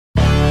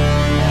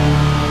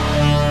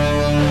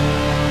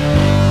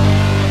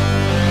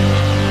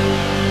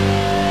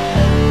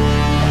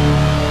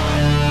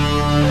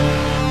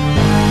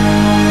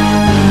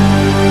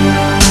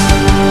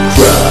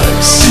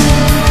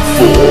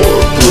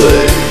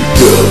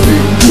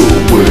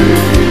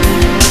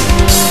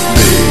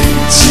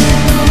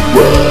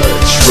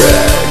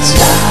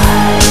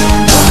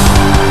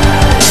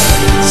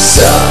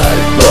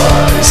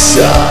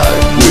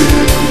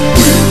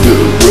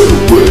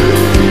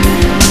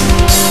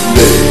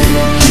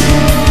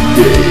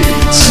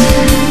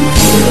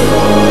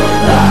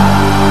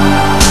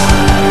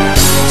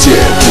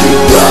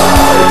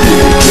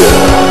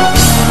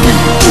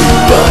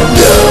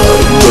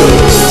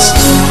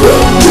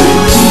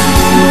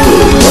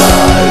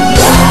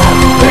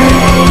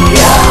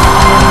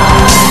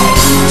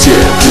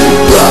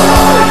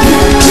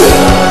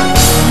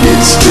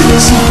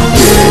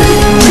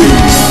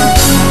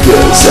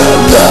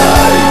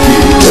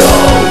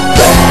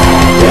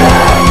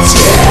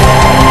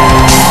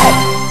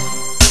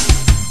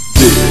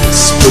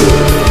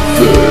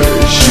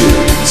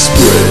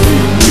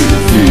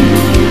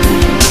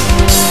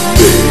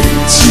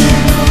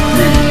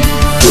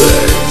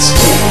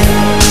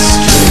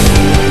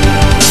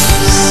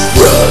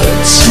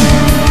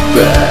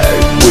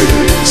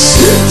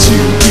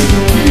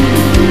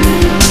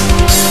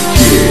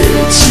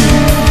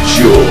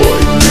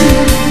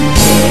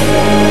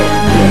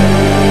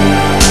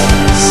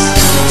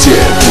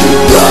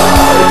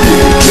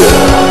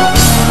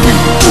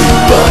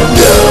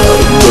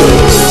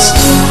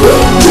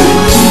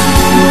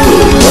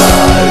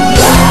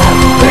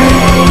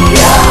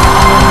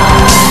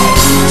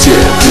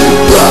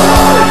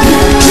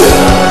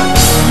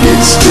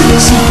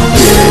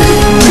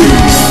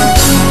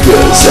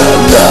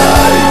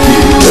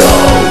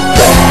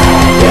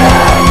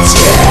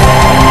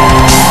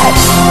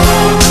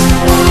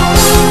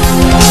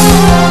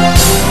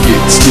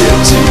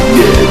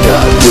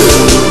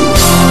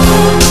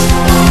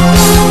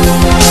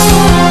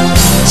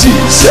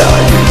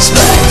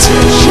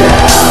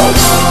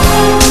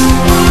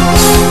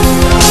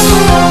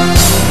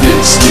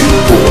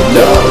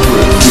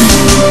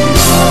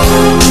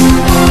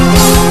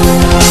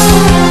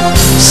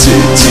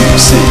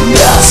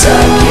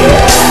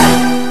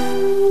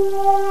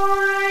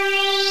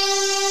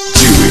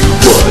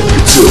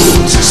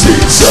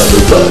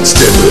thoughts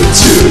never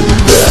turn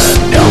back.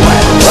 No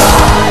matter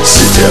what,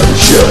 sit down and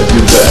shut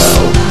your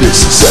mouth.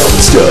 This is how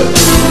it's done.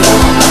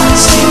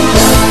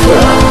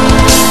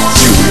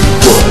 Doing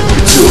what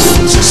you're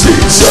told, just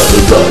these are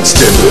the thoughts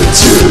never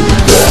turn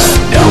back.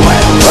 No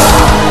matter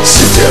what,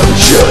 sit down and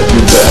shut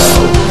your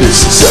mouth.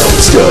 This is how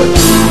it's done.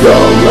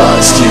 All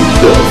lost in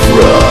the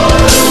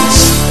front.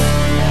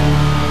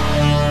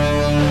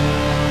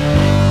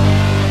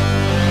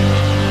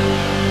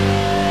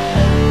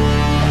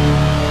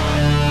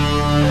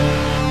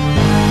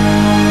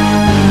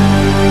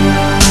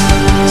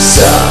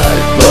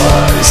 Side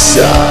by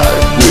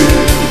side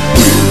we'll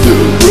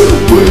wither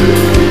away,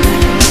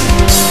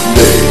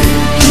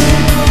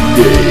 making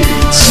it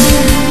to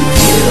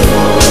your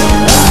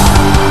life.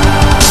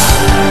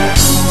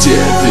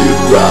 Death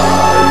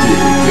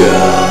erotica,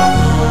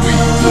 we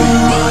play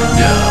by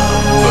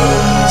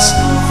numbers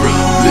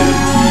from the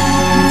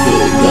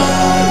evil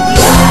eye.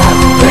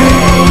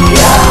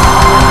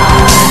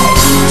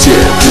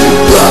 Death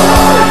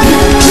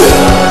erotica,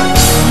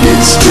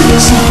 it's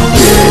busy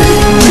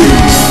getting me,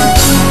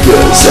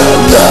 'cause I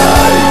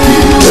like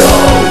it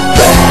all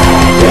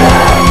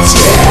bad.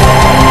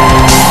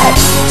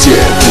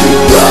 Death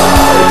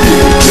erotica,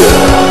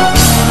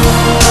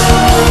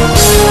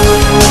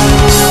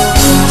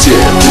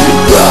 death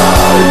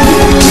erotica,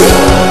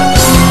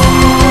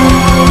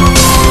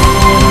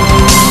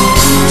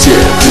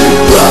 death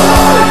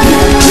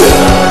erotica,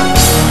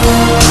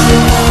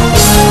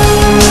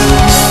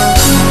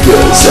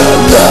 'cause I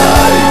like